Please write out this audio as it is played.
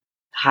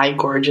Hi,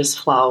 gorgeous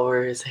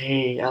flowers.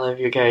 Hey, I love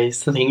you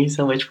guys. Thank you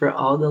so much for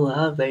all the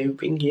love that you've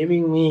been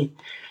giving me.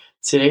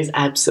 Today's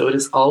episode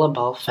is all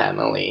about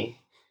family.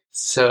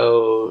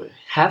 So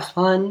have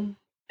fun,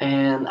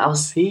 and I'll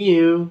see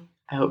you.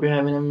 I hope you're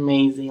having an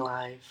amazing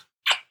life.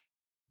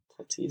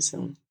 Talk to you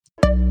soon.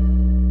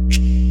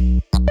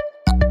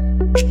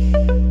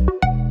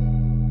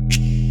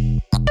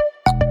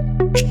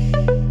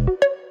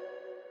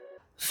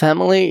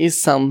 Family is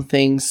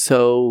something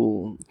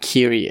so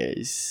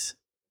curious.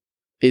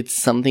 It's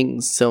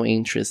something so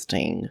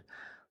interesting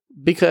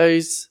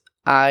because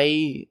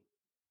I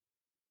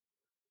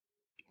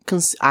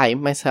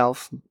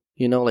myself,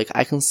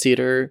 I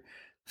consider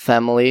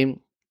family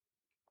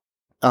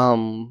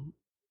um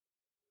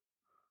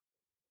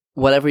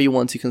whatever you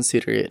want to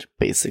consider it,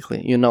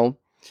 basically.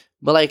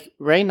 But like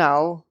right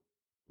now,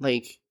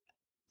 like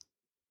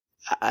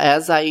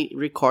as I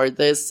record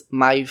this,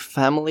 my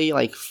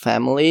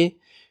family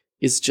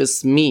is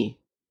just me,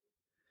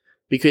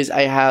 because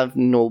I have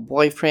no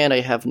boyfriend,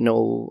 I have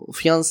no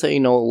fiance,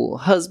 no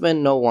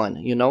husband, no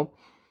one.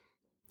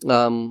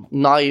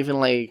 Not even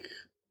like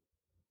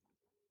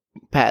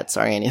pets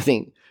or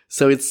anything.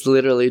 So it's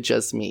literally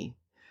just me.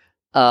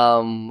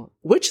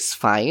 Which is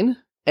fine.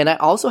 And I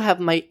also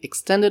have my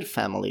extended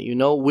family,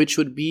 which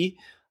would be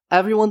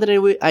everyone that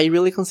I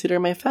really consider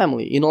my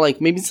family.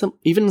 Like maybe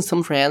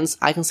some friends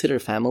I consider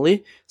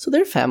family, so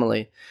they're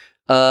family.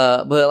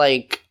 But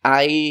like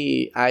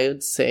I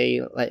would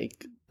say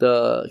like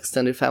the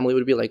extended family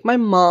would be like my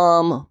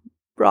mom,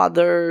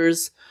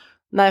 brothers,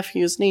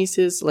 nephews,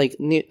 nieces, like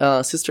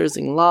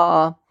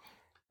sisters-in-law,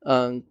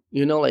 and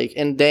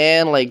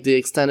then like the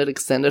extended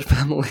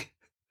family,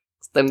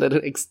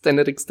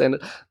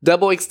 extended,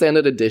 double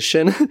extended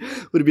edition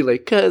would be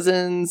like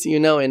cousins,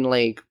 and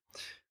like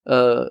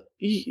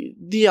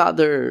the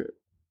other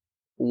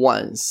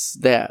ones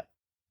that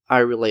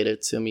are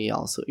related to me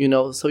also,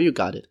 so you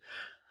got it.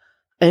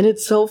 And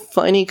it's so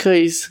funny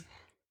because,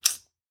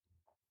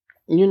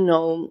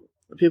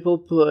 people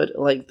put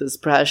like this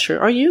pressure,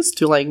 or used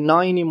to, like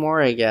not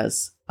anymore, I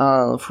guess,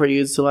 for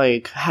you to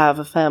like have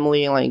a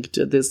family and like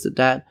do this, do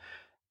that.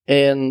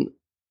 And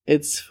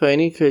it's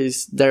funny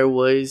because there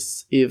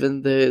was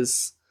even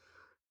this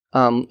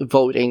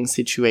voting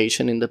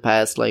situation in the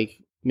past, like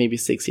maybe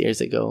 6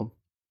 years ago,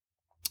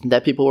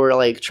 that people were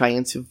like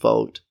trying to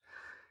vote.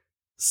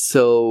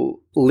 So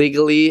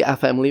legally, a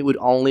family would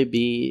only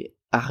be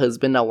a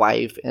husband, a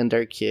wife, and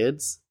their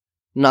kids,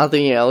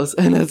 nothing else.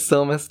 And it's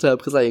so messed up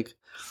because,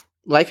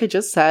 like I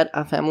just said,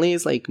 a family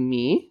is like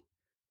me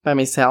by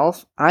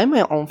myself. I'm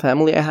my own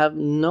family. I have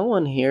no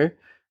one here.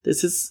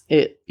 This is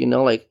it,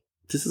 like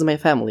this is my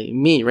family,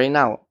 me right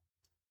now.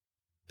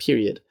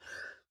 Period.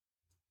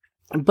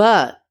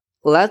 But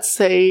let's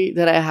say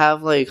that I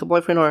have like a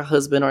boyfriend or a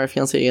husband or a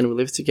fiance, and we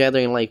live together,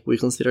 and like we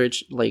consider it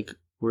like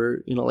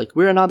we're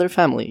another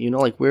family,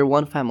 like we're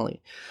one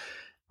family.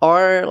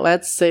 Or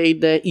let's say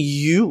that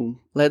you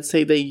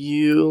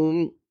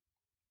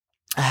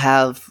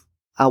have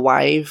a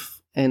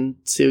wife and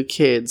two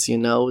kids, it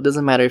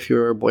doesn't matter if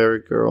you're a boy or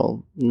a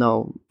girl.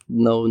 No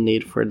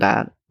need for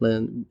that.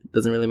 Then it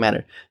doesn't really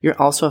matter. You're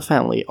also a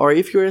family. Or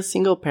if you're a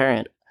single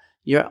parent,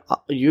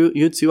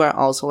 you two are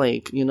also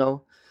like,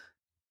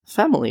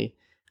 family.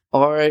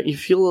 Or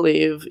if you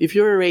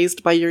were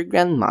raised by your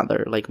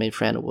grandmother, like my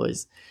friend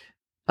was,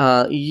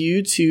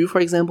 you two, for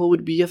example,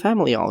 would be a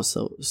family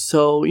also.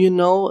 So,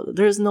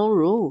 there's no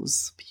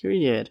rules,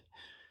 period.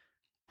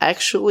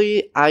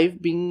 Actually, I've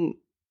been,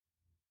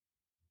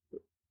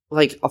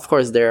 like, of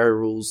course there are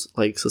rules,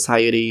 like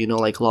society,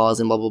 like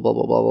laws and blah, blah, blah,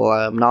 blah, blah,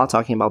 blah. I'm not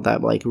talking about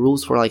that, but like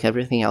rules for like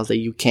everything else that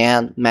you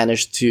can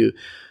manage to,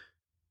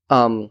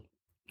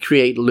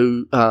 create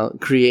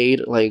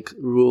like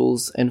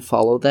rules and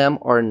follow them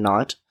or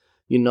not.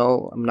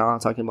 I'm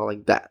not talking about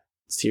like that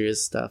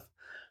serious stuff.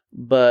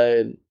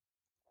 But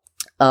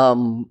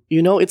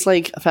it's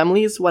like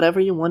family is whatever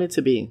you want it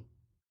to be.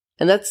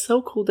 And that's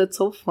so cool, that's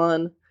so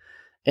fun.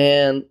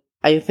 And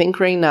I think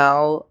right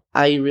now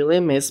I really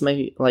miss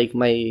my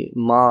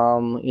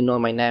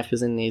mom, my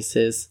nephews and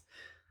nieces.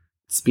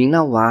 It's been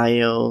a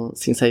while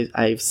since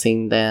I've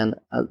seen them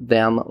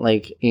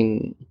like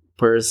in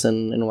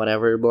person and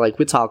whatever, but like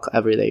we talk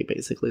every day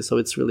basically, so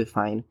it's really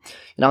fine.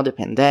 Now the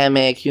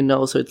pandemic,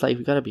 so it's like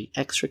we gotta be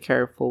extra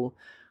careful.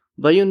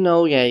 But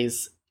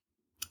guys,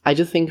 I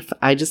just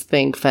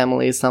think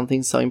family is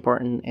something so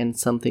important and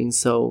something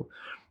so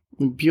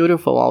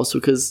beautiful also,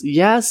 because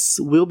yes,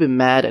 we'll be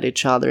mad at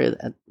each other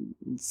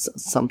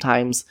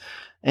sometimes,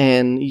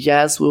 and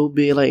yes, we'll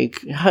be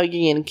like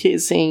hugging and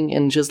kissing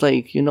and just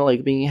like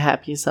like being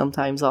happy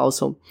sometimes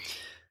also.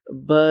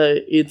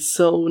 But it's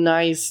so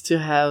nice to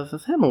have a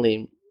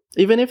family,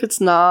 even if it's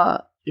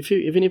not,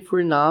 even if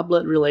we're not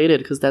blood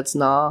related, because that's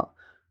not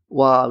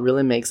what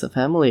really makes a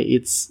family.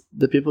 It's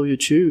the people you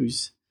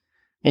choose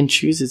and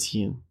chooses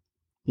you.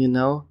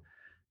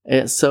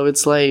 And so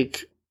it's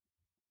like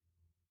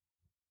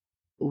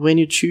when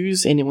you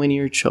choose and when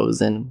you're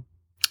chosen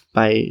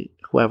by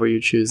whoever you're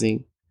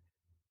choosing,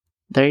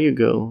 there you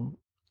go.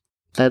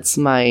 That's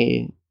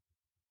my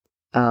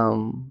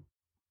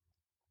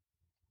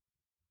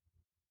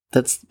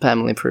That's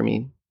family for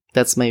me.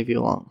 That's my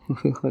view on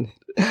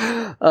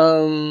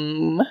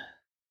it.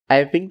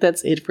 I think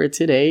that's it for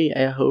today.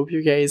 I hope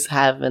you guys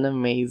have an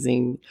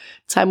amazing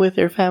time with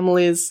your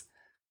families.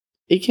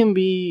 It can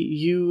be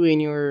you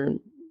and your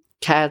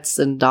cats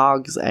and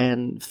dogs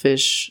and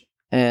fish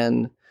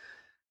and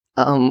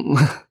um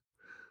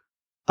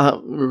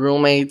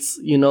roommates,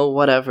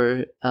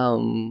 whatever.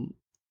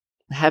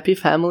 Happy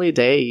family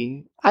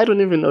day. I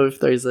don't even know if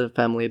there's a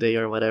family day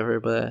or whatever,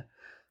 but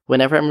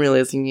whenever I'm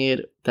releasing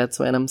it, that's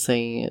when I'm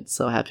saying it.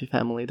 So happy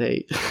family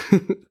day.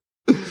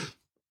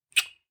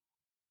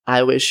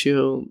 I wish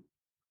you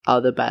all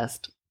the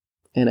best,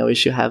 and I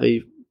wish you have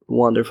a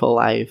wonderful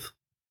life.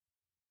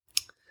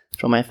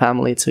 From my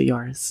family to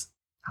yours.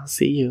 I'll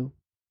see you.